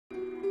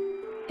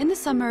In the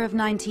summer of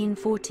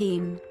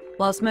 1914,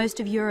 whilst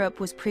most of Europe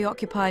was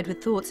preoccupied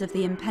with thoughts of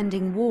the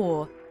impending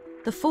war,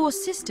 the four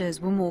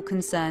sisters were more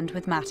concerned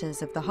with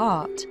matters of the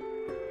heart.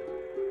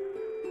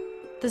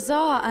 The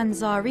Tsar and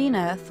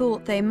Tsarina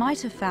thought they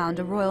might have found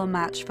a royal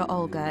match for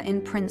Olga in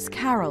Prince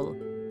Carol,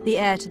 the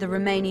heir to the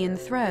Romanian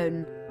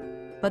throne,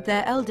 but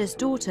their eldest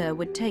daughter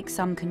would take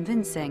some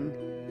convincing.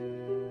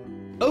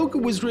 Olga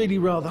was really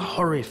rather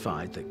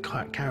horrified that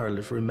Carol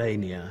of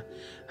Romania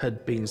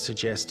had been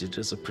suggested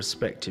as a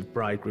prospective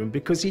bridegroom,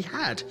 because he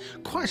had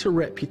quite a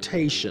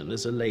reputation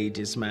as a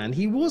ladies' man.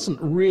 He wasn't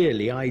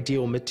really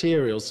ideal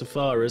material so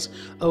far as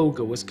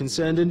Olga was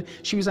concerned, and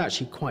she was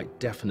actually quite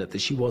definite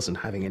that she wasn't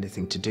having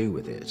anything to do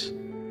with it.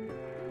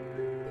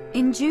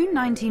 In June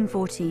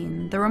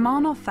 1914, the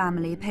Romanov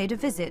family paid a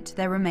visit to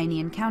their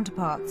Romanian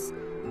counterparts.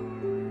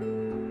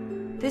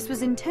 This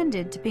was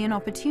intended to be an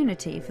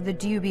opportunity for the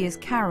dubious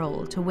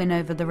Carol to win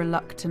over the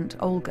reluctant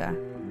Olga.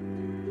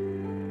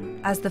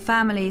 As the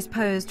families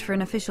posed for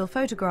an official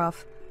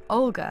photograph,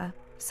 Olga,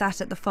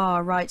 sat at the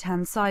far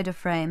right-hand side of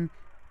frame,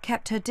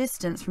 kept her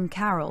distance from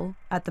Carol,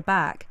 at the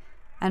back,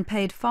 and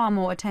paid far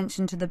more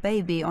attention to the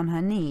baby on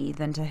her knee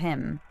than to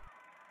him.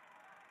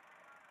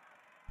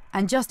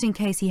 And just in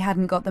case he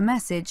hadn't got the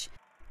message,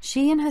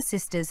 she and her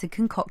sisters had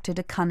concocted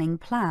a cunning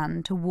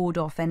plan to ward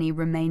off any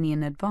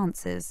Romanian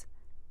advances.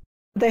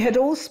 They had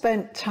all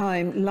spent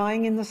time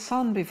lying in the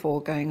sun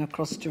before going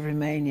across to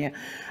Romania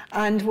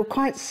and were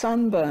quite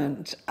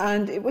sunburnt,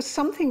 and it was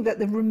something that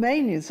the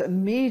Romanians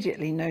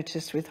immediately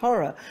noticed with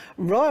horror.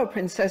 Royal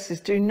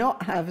princesses do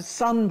not have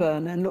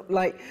sunburn and look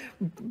like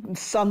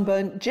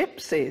sunburnt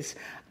gypsies,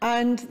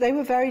 and they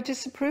were very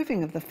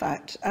disapproving of the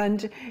fact,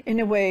 and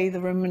in a way the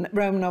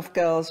Romanov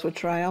girls were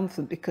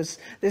triumphant, because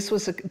this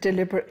was a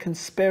deliberate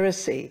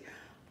conspiracy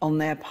on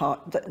their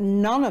part, that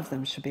none of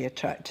them should be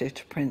attracted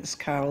to Prince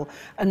Carol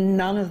and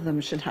none of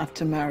them should have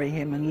to marry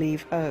him and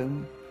leave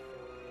home.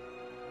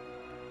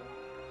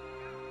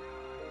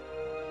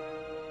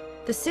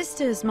 The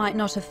sisters might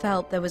not have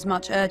felt there was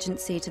much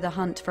urgency to the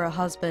hunt for a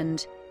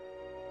husband,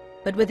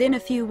 but within a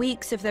few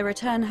weeks of their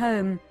return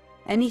home,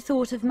 any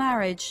thought of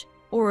marriage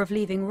or of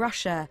leaving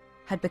Russia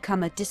had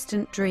become a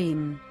distant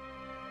dream.